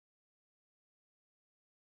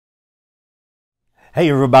Hey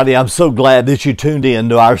everybody, I'm so glad that you tuned in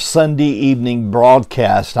to our Sunday evening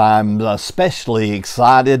broadcast. I'm especially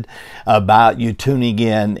excited about you tuning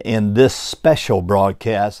in this special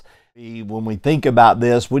broadcast. When we think about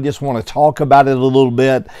this, we just want to talk about it a little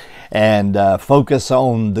bit and focus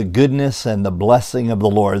on the goodness and the blessing of the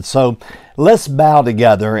Lord. So let's bow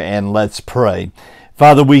together and let's pray.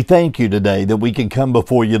 Father, we thank you today that we can come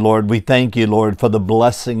before you, Lord. We thank you, Lord, for the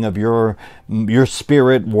blessing of your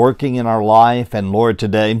Spirit working in our life. And Lord,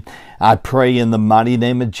 today I pray in the mighty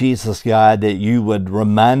name of Jesus, God, that you would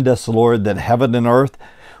remind us, Lord, that heaven and earth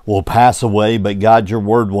will pass away, but God, your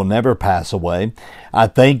word will never pass away. I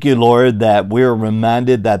thank you, Lord, that we're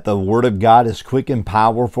reminded that the word of God is quick and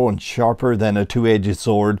powerful and sharper than a two-edged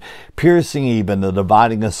sword, piercing even the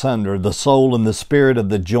dividing asunder the soul and the spirit of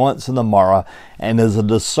the joints and the marrow, and is a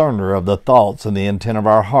discerner of the thoughts and the intent of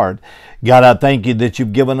our heart. God, I thank you that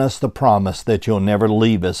you've given us the promise that you'll never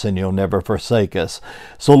leave us and you'll never forsake us.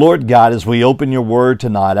 So, Lord God, as we open your word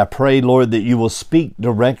tonight, I pray, Lord, that you will speak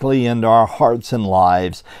directly into our hearts and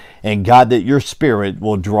lives. And God, that your Spirit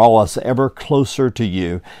will draw us ever closer to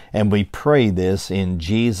you. And we pray this in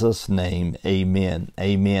Jesus' name. Amen.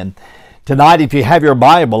 Amen. Tonight, if you have your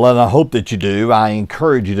Bible, and I hope that you do, I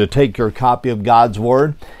encourage you to take your copy of God's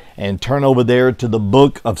Word and turn over there to the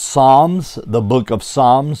book of Psalms,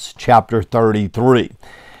 chapter 33.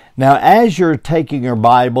 Now, as you're taking your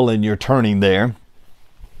Bible and you're turning there,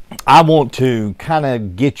 I want to kind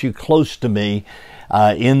of get you close to me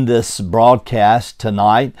in this broadcast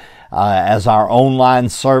tonight as our online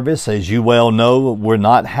service. As you well know, we're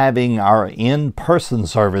not having our in-person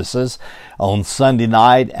services on Sunday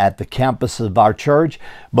night at the campus of our church,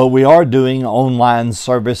 but we are doing online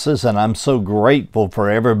services, and I'm so grateful for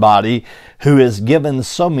everybody who has given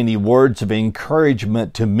so many words of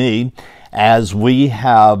encouragement to me as we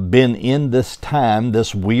have been in this time,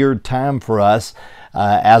 this weird time for us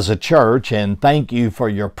as a church. And thank you for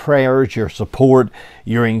your prayers, your support,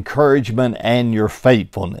 your encouragement, and your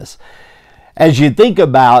faithfulness. As you think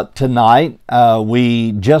about tonight,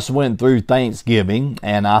 we just went through Thanksgiving,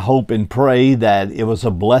 and I hope and pray that it was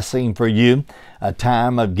a blessing for you, a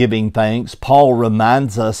time of giving thanks. Paul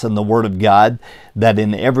reminds us in the Word of God that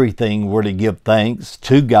in everything we're to give thanks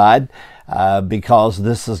to God because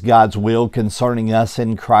this is God's will concerning us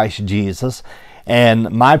in Christ Jesus.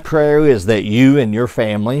 And my prayer is that you and your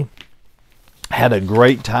family had a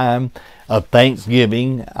great time of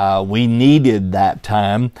Thanksgiving. We needed that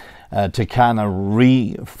time to kind of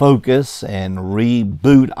refocus and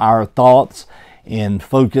reboot our thoughts in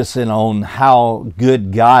focusing on how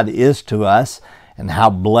good God is to us and how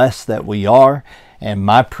blessed that we are. And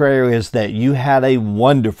my prayer is that you had a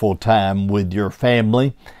wonderful time with your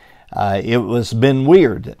family. It was been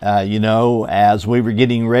weird, as we were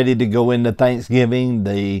getting ready to go into Thanksgiving,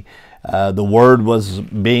 the word was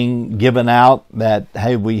being given out that,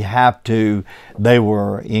 hey, they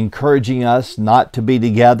were encouraging us not to be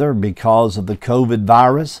together because of the COVID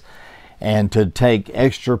virus and to take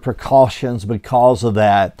extra precautions because of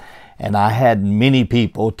that. And I had many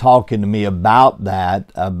people talking to me about that,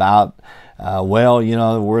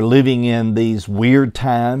 we're living in these weird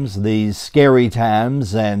times, these scary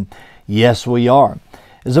times, and yes, we are.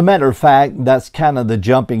 As a matter of fact, that's kind of the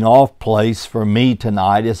jumping off place for me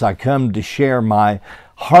tonight as I come to share my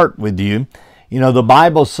heart with you. You know, the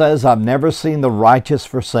Bible says, I've never seen the righteous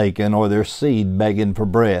forsaken or their seed begging for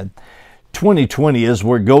bread. 2020, as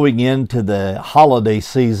we're going into the holiday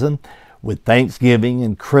season with Thanksgiving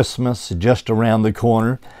and Christmas just around the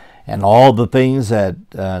corner, and all the things that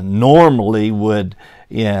normally would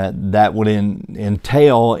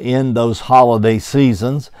entail in those holiday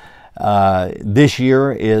seasons. This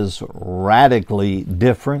year is radically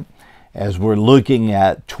different as we're looking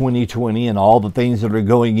at 2020 and all the things that are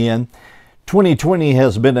going in. 2020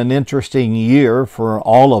 has been an interesting year for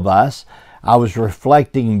all of us. I was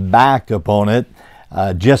reflecting back upon it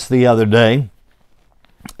just the other day.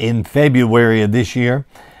 In February of this year,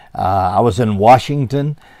 I was in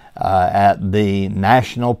Washington at the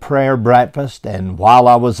National Prayer Breakfast, and while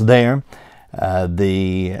I was there,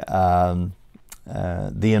 the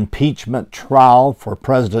impeachment trial for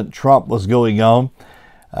President Trump was going on.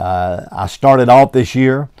 I started off this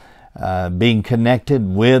year being connected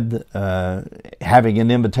with having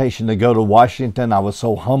an invitation to go to Washington. I was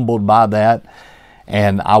so humbled by that,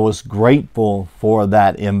 and I was grateful for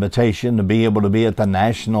that invitation to be able to be at the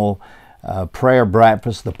National Prayer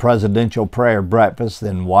Breakfast, the Presidential Prayer Breakfast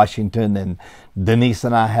in Washington. And Denise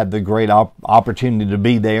and I had the great opportunity to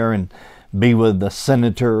be there and be with the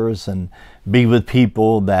senators and be with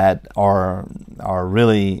people that are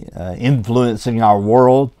really influencing our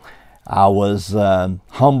world. I was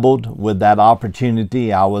humbled with that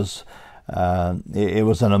opportunity. It was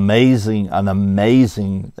an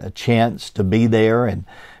amazing chance to be there and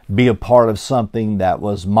be a part of something that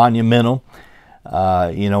was monumental.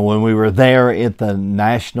 When we were there at the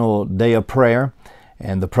National Day of Prayer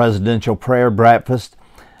and the Presidential Prayer Breakfast,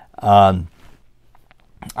 I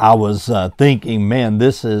was thinking, man,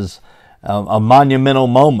 this is a monumental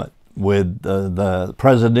moment with the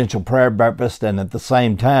Presidential Prayer Breakfast, and at the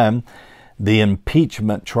same time, the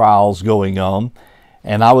impeachment trials going on.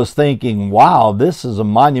 And I was thinking, wow, this is a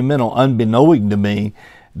monumental, unbeknown to me,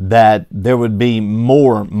 that there would be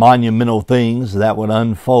more monumental things that would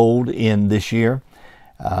unfold in this year.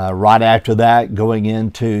 Right after that, going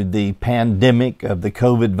into the pandemic of the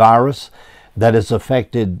COVID virus that has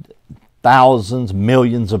affected thousands,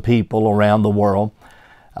 millions of people around the world.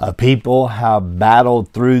 People have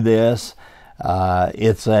battled through this.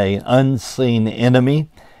 It's an unseen enemy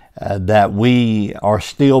that we are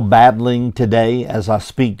still battling today as I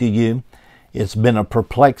speak to you. It's been a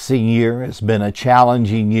perplexing year. It's been a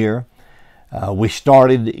challenging year. We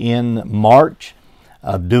started in March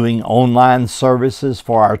of doing online services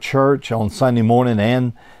for our church on Sunday morning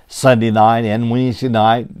and Sunday night and Wednesday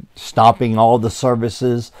night, stopping all the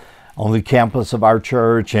services on the campus of our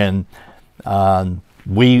church. And I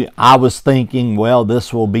was thinking, well,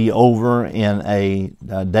 this will be over in a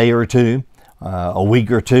day or two, a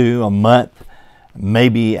week or two, a month,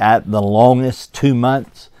 maybe at the longest 2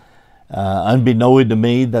 months. Unbeknown to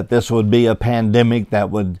me that this would be a pandemic that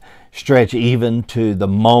would stretch even to the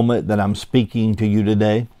moment that I'm speaking to you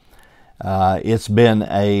today. It's been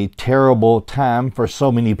a terrible time for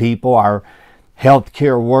so many people. Our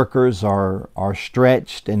healthcare workers are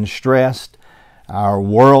stretched and stressed. Our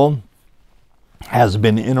world has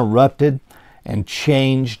been interrupted and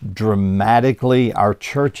changed dramatically. Our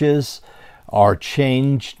churches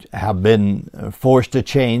have been forced to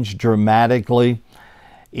change dramatically.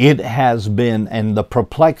 It has been, and the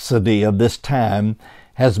perplexity of this time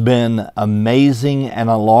has been amazing and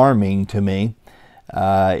alarming to me.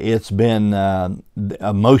 It's been,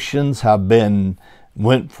 emotions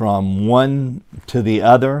went from one to the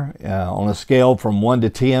other on a scale from 1 to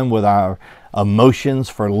 10 with our emotions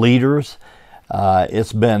for leaders.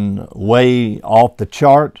 It's been way off the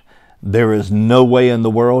chart. There is no way in the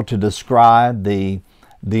world to describe the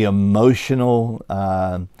emotional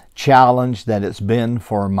challenge that it's been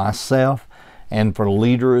for myself and for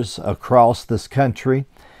leaders across this country.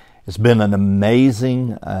 It's been an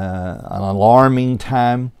amazing, an alarming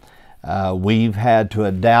time. We've had to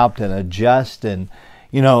adapt and adjust. And,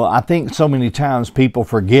 I think so many times people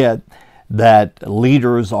forget that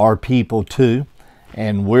leaders are people too.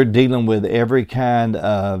 And we're dealing with every kind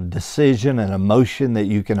of decision and emotion that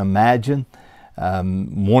you can imagine.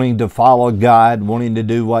 Wanting to follow God, wanting to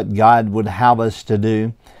do what God would have us to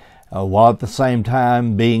do, while at the same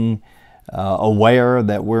time being aware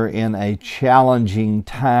that we're in a challenging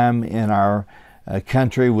time in our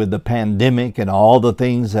country with the pandemic and all the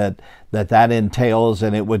things that entails.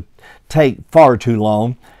 And it would take far too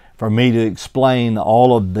long for me to explain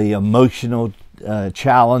all of the emotional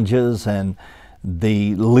challenges and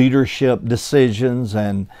the leadership decisions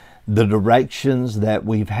and the directions that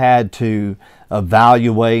we've had to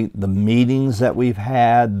evaluate, the meetings that we've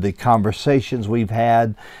had, the conversations we've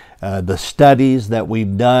had, the studies that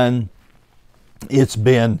we've done. It's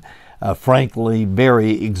been, frankly,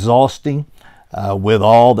 very exhausting with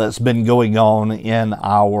all that's been going on in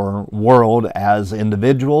our world as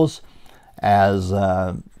individuals, as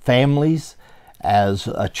families, as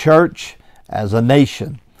a church, as a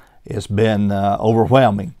nation. It's been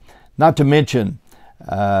overwhelming. Not to mention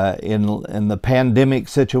in the pandemic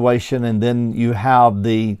situation, and then you have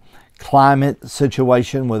the climate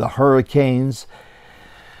situation with the hurricanes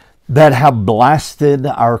that have blasted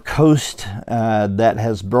our coast, that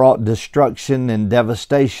has brought destruction and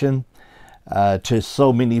devastation to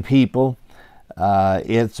so many people.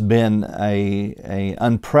 It's been a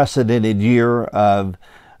unprecedented year of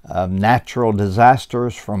natural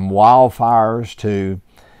disasters, from wildfires to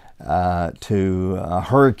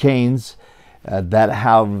hurricanes that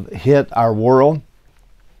have hit our world.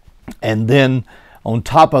 And then on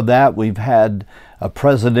top of that, we've had a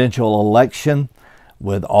presidential election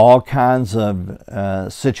with all kinds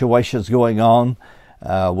of situations going on.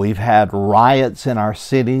 We've had riots in our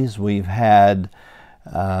cities. We've had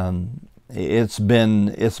it's been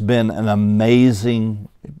an amazing,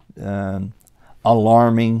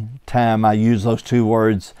 alarming time. I use those two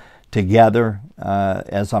words together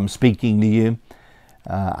as I'm speaking to you.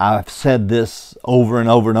 I've said this over and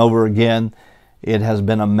over and over again. It has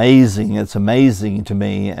been amazing. It's amazing to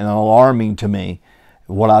me and alarming to me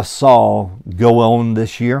what I saw go on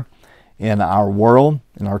this year in our world,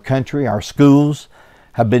 in our country. Our schools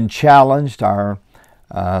have been challenged. Our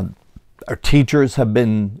teachers have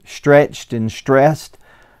been stretched and stressed.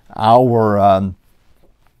 Our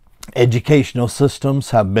educational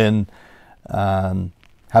systems have been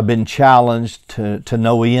challenged to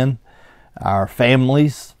no end. Our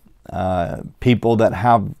families, people that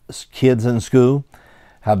have kids in school,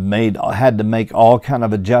 have had to make all kind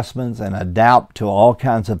of adjustments and adapt to all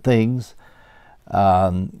kinds of things.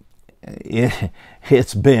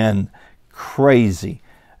 It's been crazy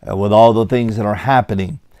with all the things that are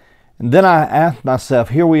happening. And then I asked myself,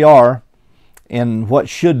 here we are in what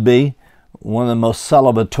should be one of the most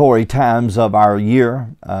celebratory times of our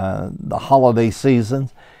year, the holiday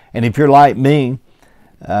seasons. And if you're like me,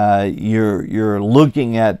 you're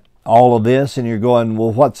looking at all of this and you're going,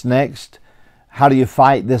 well, what's next? How do you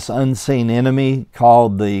fight this unseen enemy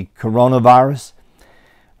called the coronavirus?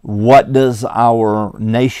 What does our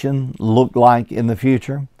nation look like in the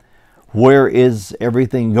future? Where is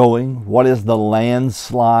everything going? What is the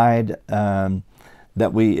landslide that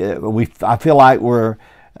I feel like we're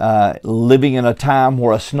living in a time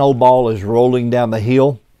where a snowball is rolling down the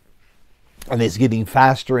hill and it's getting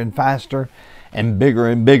faster and faster and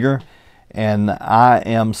bigger. And I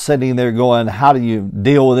am sitting there going, how do you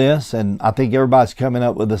deal with this? And I think everybody's coming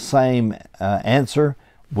up with the same answer.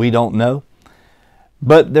 We don't know.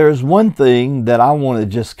 But there's one thing that I want to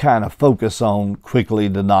just kind of focus on quickly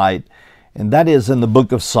tonight, and that is in the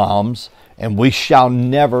book of Psalms. And we should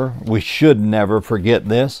never forget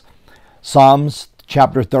this. Psalms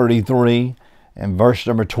chapter 33 and verse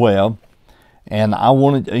number 12. And I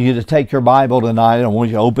want you to take your Bible tonight. I want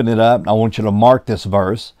you to open it up. And I want you to mark this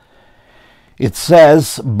verse. It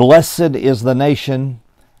says, "Blessed is the nation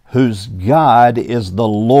whose God is the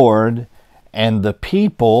Lord, and the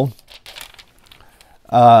people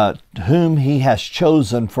whom he has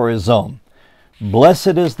chosen for his own."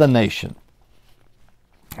 Blessed is the nation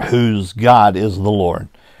whose God is the Lord.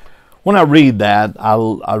 When I read that,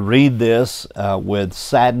 I read this with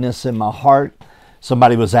sadness in my heart.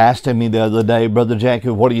 Somebody was asking me the other day, Brother Jackie,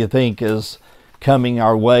 what do you think is coming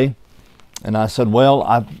our way? And I said, well,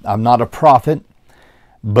 I'm not a prophet,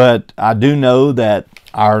 but I do know that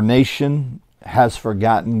our nation has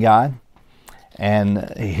forgotten God.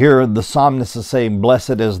 And here the psalmist is saying,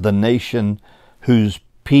 blessed is the nation whose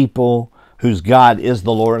God is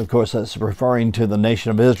the Lord. Of course, that's referring to the nation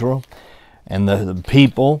of Israel and the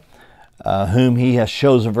people whom he has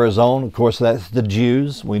chosen for his own. Of course, that's the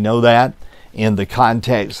Jews. We know that in the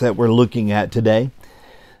context that we're looking at today.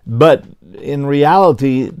 But in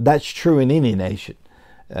reality, that's true in any nation.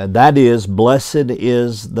 That is, blessed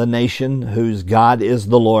is the nation whose God is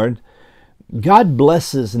the Lord. God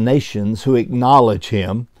blesses nations who acknowledge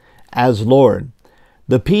him as Lord.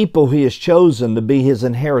 The people he has chosen to be his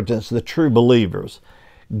inheritance, the true believers.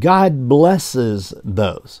 God blesses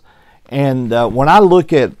those. And when I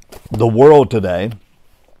look at the world today,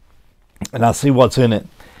 and I see what's in it,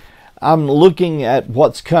 I'm looking at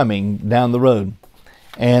what's coming down the road.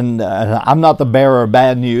 And I'm not the bearer of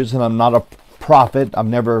bad news, and I'm not a prophet. I've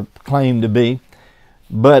never claimed to be.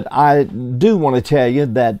 But I do want to tell you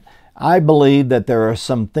that I believe that there are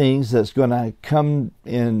some things that's going to come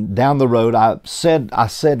in down the road. I said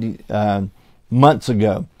months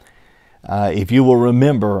ago, if you will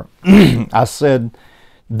remember, I said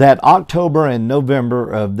that October and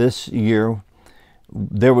November of this year,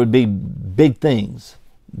 there would be big things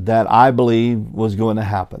that I believe was going to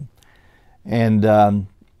happen. And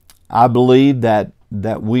I believe that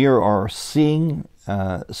we are seeing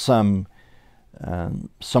some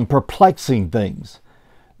perplexing things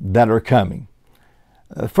that are coming.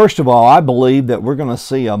 First of all, I believe that we're going to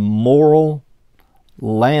see a moral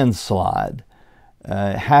landslide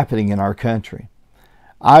happening in our country.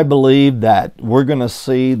 I believe that we're going to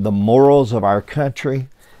see the morals of our country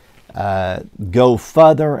go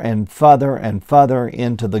further and further and further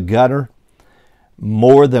into the gutter,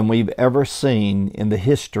 more than we've ever seen in the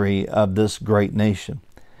history of this great nation.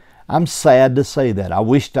 I'm sad to say that. I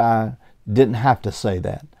wished I didn't have to say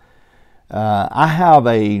that. I have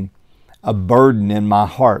a burden in my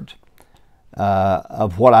heart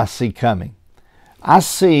of what I see coming. I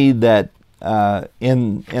see that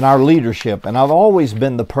in our leadership, and I've always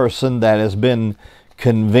been the person that has been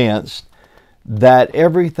convinced that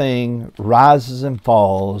everything rises and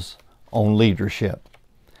falls on leadership.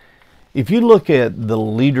 If you look at the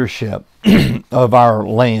leadership of our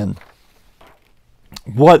land,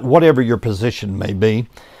 whatever your position may be,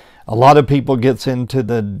 a lot of people gets into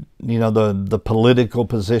the political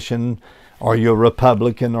position. Are you a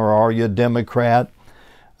Republican or are you a Democrat?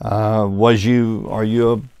 Are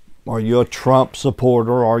you a Trump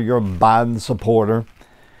supporter? Are you a Biden supporter?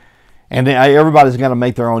 And everybody's going to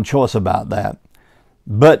make their own choice about that.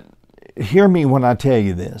 But hear me when I tell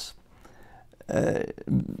you this.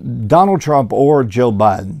 Donald Trump or Joe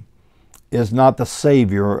Biden is not the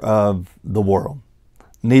savior of the world.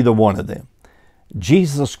 Neither one of them.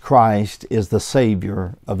 Jesus Christ is the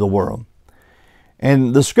savior of the world.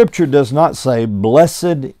 And the scripture does not say,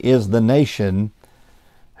 blessed is the nation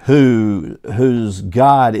whose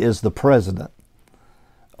God is the president,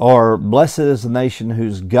 or blessed is the nation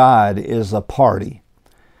whose God is a party.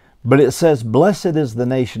 But it says, blessed is the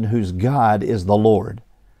nation whose God is the Lord.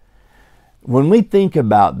 When we think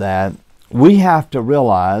about that, we have to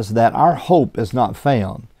realize that our hope is not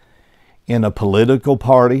found in a political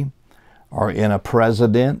party or in a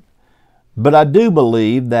president. But I do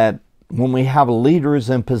believe that when we have leaders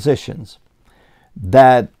in positions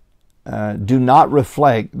that do not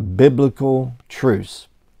reflect biblical truths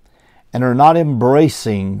and are not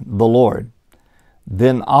embracing the Lord,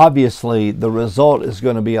 then obviously the result is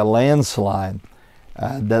going to be a landslide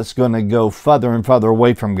that's going to go further and further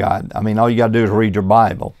away from God. I mean, all you got to do is read your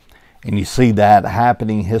Bible, and you see that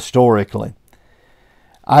happening historically.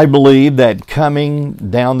 I believe that coming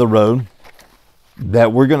down the road,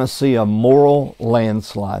 that we're going to see a moral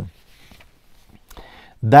landslide.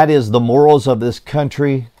 That is, the morals of this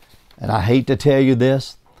country, and I hate to tell you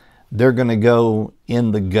this, they're going to go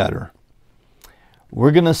in the gutter.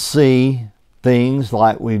 We're going to see things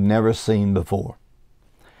like we've never seen before.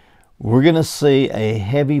 We're going to see a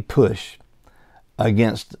heavy push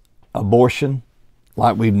against abortion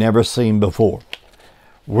like we've never seen before.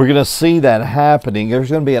 We're going to see that happening. There's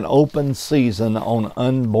going to be an open season on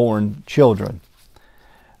unborn children.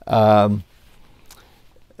 We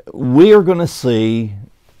are going to see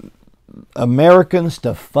Americans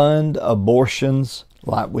to fund abortions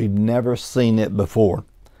like we've never seen it before.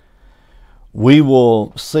 We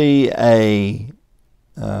will see a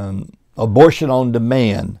abortion on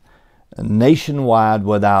demand nationwide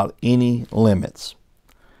without any limits.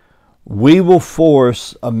 We will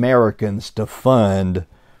force Americans to fund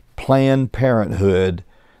Planned Parenthood,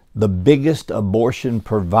 the biggest abortion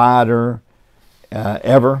provider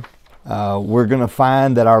ever. We're going to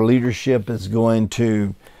find that our leadership is going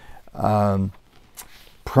to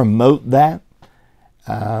promote that.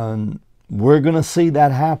 We're going to see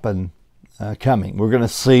that happen coming. We're going to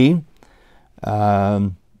see our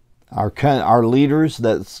leaders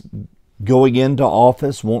that's going into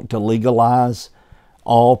office want to legalize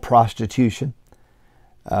all prostitution.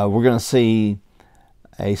 We're going to see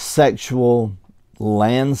a sexual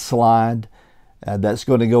landslide that's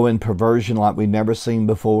going to go in perversion like we've never seen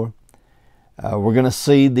before. We're going to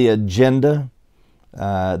see the agenda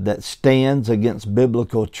that stands against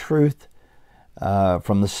biblical truth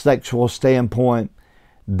from the sexual standpoint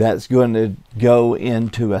that's going to go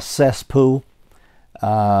into a cesspool,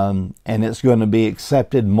 and it's going to be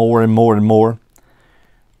accepted more and more and more.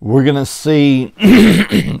 We're going to see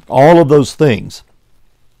all of those things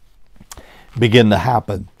begin to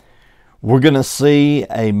happen. We're going to see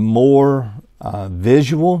a more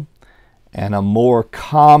visual and a more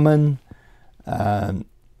common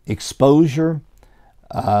exposure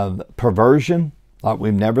of perversion like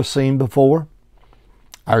we've never seen before.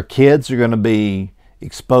 Our kids are going to be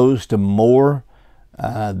exposed to more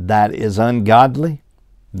that is ungodly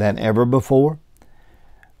than ever before.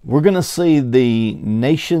 We're going to see the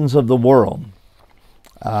nations of the world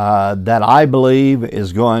that I believe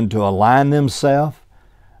is going to align themselves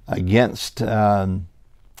against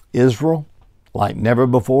Israel like never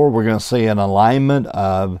before. We're going to see an alignment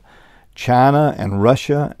of China and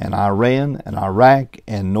Russia and Iran and Iraq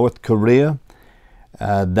and North Korea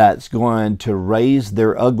that's going to raise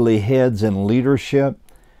their ugly heads in leadership.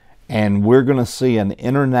 And we're going to see an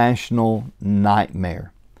international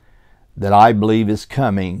nightmare that I believe is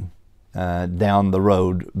coming down the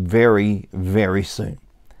road very, very soon.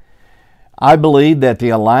 I believe that the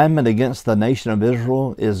alignment against the nation of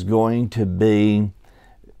Israel is going to be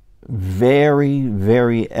very,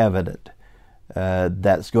 very evident.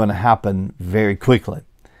 That's going to happen very quickly.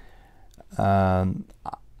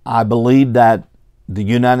 I believe that the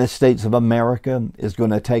United States of America is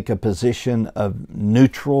going to take a position of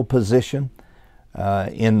neutral position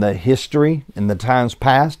in the history, in the times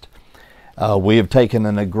past. We have taken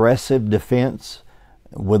an aggressive defense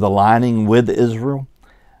with aligning with Israel.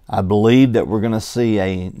 I believe that we're going to see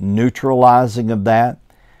a neutralizing of that.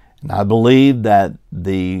 And I believe that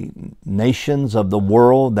the nations of the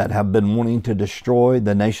world that have been wanting to destroy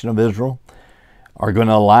the nation of Israel are going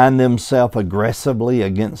to align themselves aggressively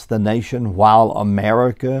against the nation, while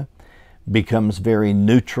America becomes very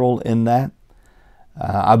neutral in that.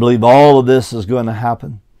 I believe all of this is going to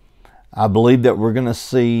happen. I believe that we're going to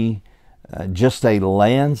see just a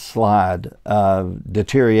landslide of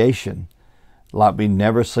deterioration like we've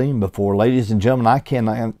never seen before. Ladies and gentlemen,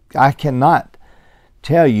 I cannot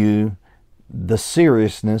tell you the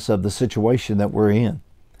seriousness of the situation that we're in.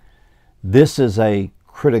 This is a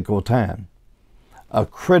critical time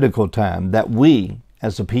that we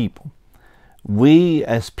as a people,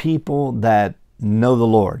 that know the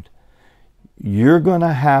Lord, you're going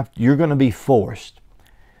to be forced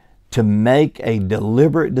to make a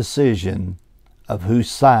deliberate decision of whose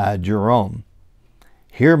side you're on.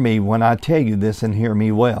 Hear me when I tell you this, and hear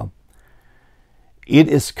me well. It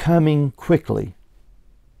is coming quickly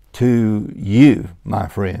to you, my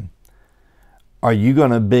friend. Are you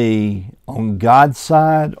going to be on God's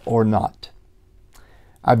side or not?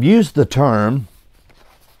 I've used the terms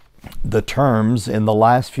in the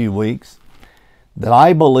last few weeks that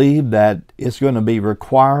I believe that it's going to be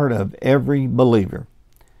required of every believer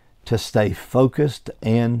to stay focused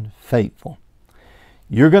and faithful.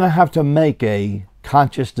 You're going to have to make a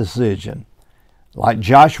conscious decision. Like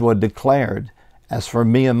Joshua declared, "As for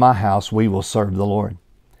me and my house, we will serve the Lord."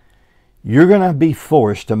 You're going to be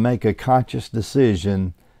forced to make a conscious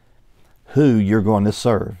decision who you're going to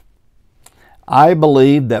serve. I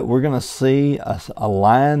believe that we're going to see a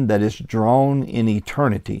line that is drawn in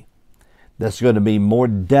eternity that's going to be more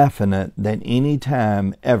definite than any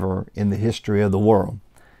time ever in the history of the world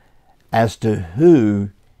as to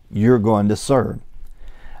who you're going to serve.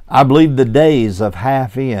 I believe the days of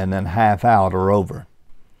half in and half out are over.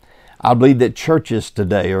 I believe that churches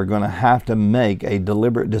today are going to have to make a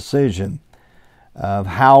deliberate decision of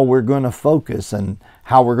how we're going to focus and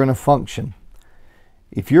how we're going to function.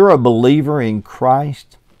 If you're a believer in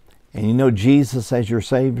Christ and you know Jesus as your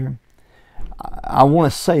Savior, I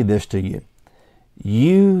want to say this to you.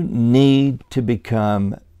 You need to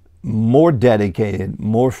become more dedicated,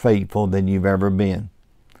 more faithful than you've ever been.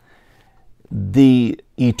 The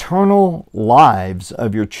eternal lives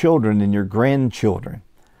of your children and your grandchildren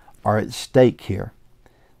are at stake here.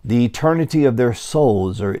 The eternity of their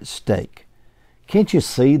souls are at stake. Can't you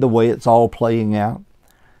see the way it's all playing out?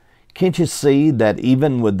 Can't you see that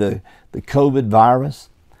even with the COVID virus,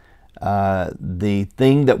 the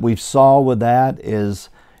thing that we saw with that is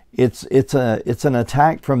it's an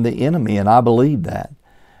attack from the enemy, and I believe that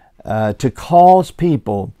to cause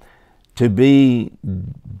people to be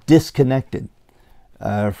disconnected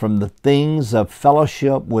from the things of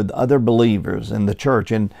fellowship with other believers in the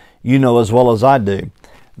church. And you know as well as I do,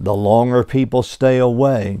 the longer people stay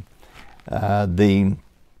away, the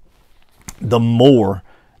more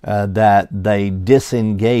that they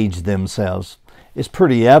disengage themselves. It's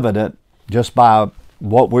pretty evident just by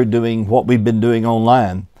what we've been doing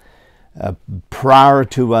online. Prior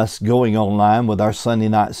to us going online with our Sunday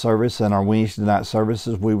night service and our Wednesday night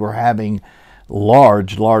services, we were having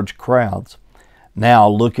large crowds. Now,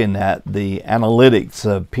 looking at the analytics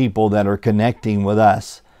of people that are connecting with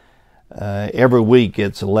us, every week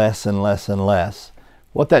it's less and less and less.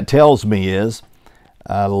 What that tells me is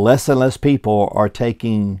less and less people are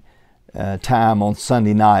taking time on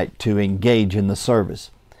Sunday night to engage in the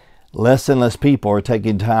service. Less and less people are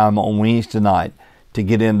taking time on Wednesday night to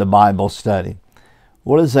get into Bible study.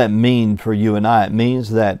 What does that mean for you and I? It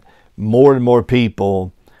means that more and more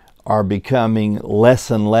people are becoming less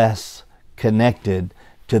and less connected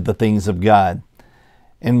to the things of God.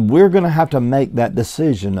 And we're going to have to make that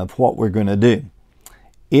decision of what we're going to do.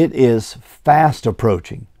 It is fast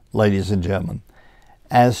approaching, ladies and gentlemen,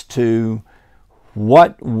 as to who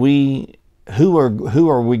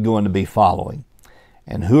are we going to be following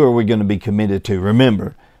and who are we going to be committed to.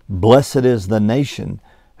 Remember, blessed is the nation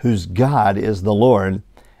whose God is the Lord,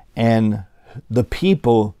 and the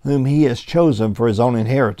people whom He has chosen for His own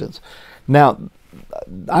inheritance. Now,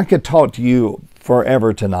 I could talk to you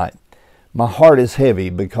forever tonight. My heart is heavy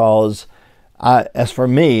because as for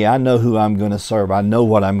me, I know who I'm going to serve. I know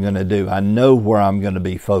what I'm going to do. I know where I'm going to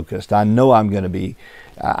be focused. I know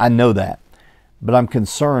that. But I'm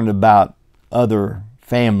concerned about other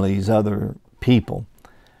families, other people.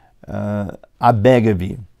 I beg of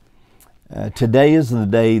you, today is the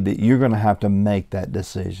day that you're going to have to make that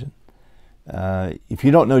decision. If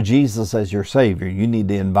you don't know Jesus as your Savior, you need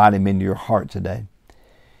to invite Him into your heart today.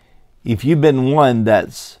 If you've been one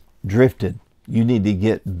that's drifted, you need to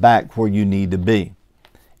get back where you need to be.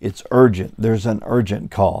 It's urgent. There's an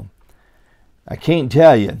urgent call. I can't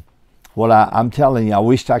tell you what I'm telling you. I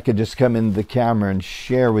wish I could just come into the camera and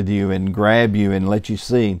share with you and grab you and let you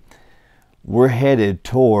see. We're headed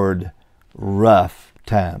toward rough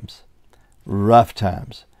times. Rough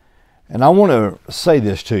times. And I want to say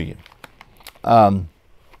this to you.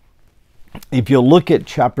 If you look at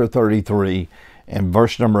chapter 33 and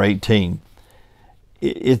verse number 18,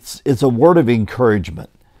 it's a word of encouragement.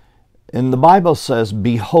 And the Bible says,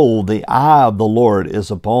 "Behold, the eye of the Lord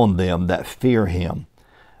is upon them that fear him,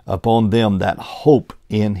 upon them that hope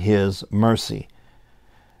in his mercy."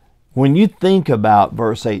 When you think about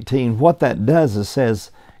verse 18, what that does is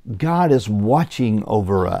says, God is watching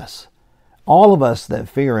over us. All of us that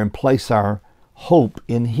fear and place our hope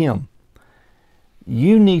in him.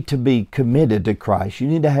 You need to be committed to Christ. You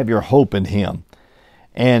need to have your hope in him.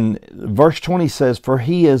 And verse 20 says, "For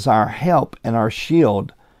he is our help and our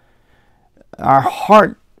shield." Our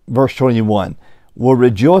heart, verse 21, will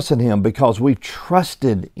rejoice in him because we've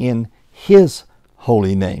trusted in his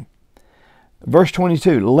holy name. Verse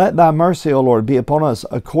 22, "Let thy mercy, O Lord, be upon us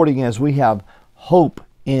according as we have hope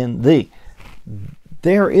in thee."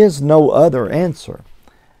 There is no other answer.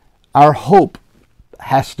 Our hope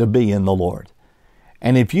has to be in the Lord.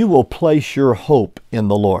 And if you will place your hope in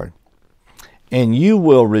the Lord, and you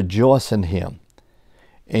will rejoice in him,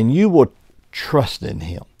 and you will trust in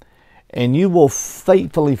him, and you will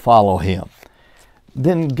faithfully follow him,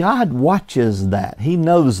 then God watches that. He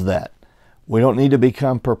knows that. We don't need to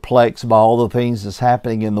become perplexed by all the things that's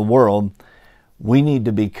happening in the world. We need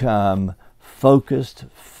to become focused,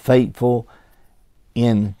 faithful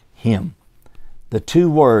in him. The two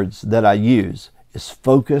words that I use is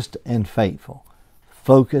focused and faithful.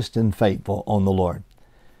 Focused and faithful on the Lord.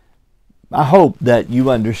 I hope that you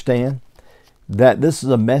understand that this is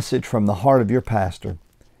a message from the heart of your pastor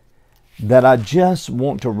that I just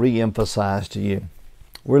want to re-emphasize to you.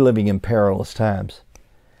 We're living in perilous times.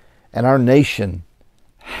 And our nation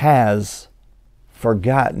has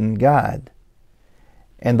forgotten God.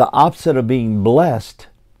 And the opposite of being blessed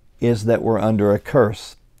is that we're under a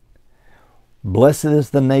curse. Blessed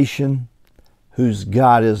is the nation whose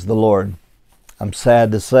God is the Lord. I'm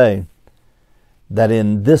sad to say that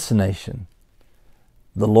in this nation,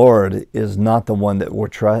 the Lord is not the one that we're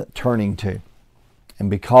turning to. And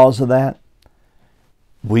because of that,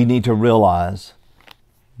 we need to realize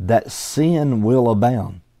that sin will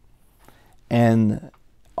abound. And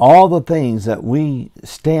all the things that we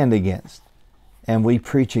stand against and we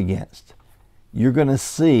preach against, you're going to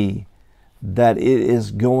see that it is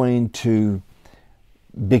going to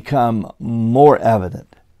become more evident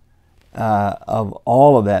of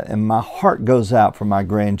all of that. And my heart goes out for my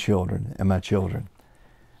grandchildren and my children,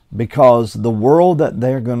 because the world that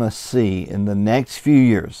they're going to see in the next few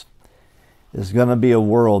years is going to be a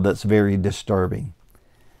world that's very disturbing.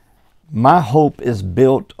 My hope is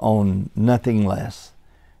built on nothing less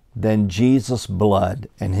than Jesus' blood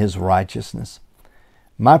and his righteousness.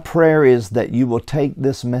 My prayer is that you will take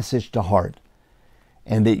this message to heart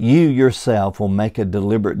and that you yourself will make a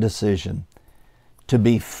deliberate decision to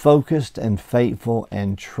be focused and faithful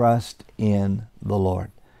and trust in the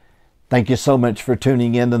Lord. Thank you so much for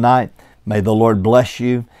tuning in tonight. May the Lord bless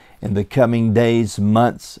you in the coming days,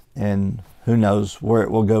 months, and who knows where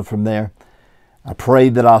it will go from there. I pray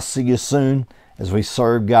that I'll see you soon as we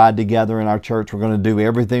serve God together in our church. We're going to do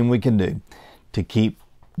everything we can do to keep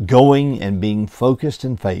going and being focused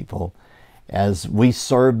and faithful as we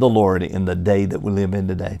serve the Lord in the day that we live in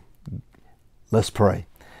today. Let's pray.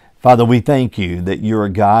 Father, we thank you that you're a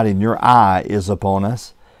God and your eye is upon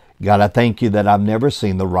us. God, I thank you that I've never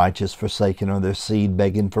seen the righteous forsaken or their seed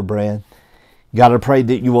begging for bread. God, I pray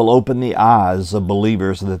that you will open the eyes of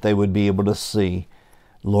believers that they would be able to see,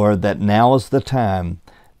 Lord, that now is the time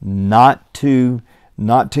not to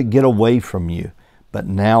get away from you, but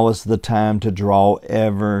now is the time to draw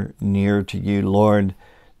ever near to you. Lord,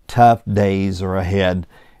 tough days are ahead,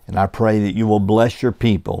 and I pray that you will bless your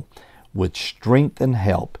people with strength and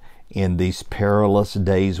help in these perilous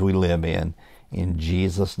days we live in. In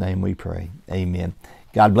Jesus' name we pray. Amen.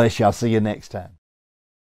 God bless you. I'll see you next time.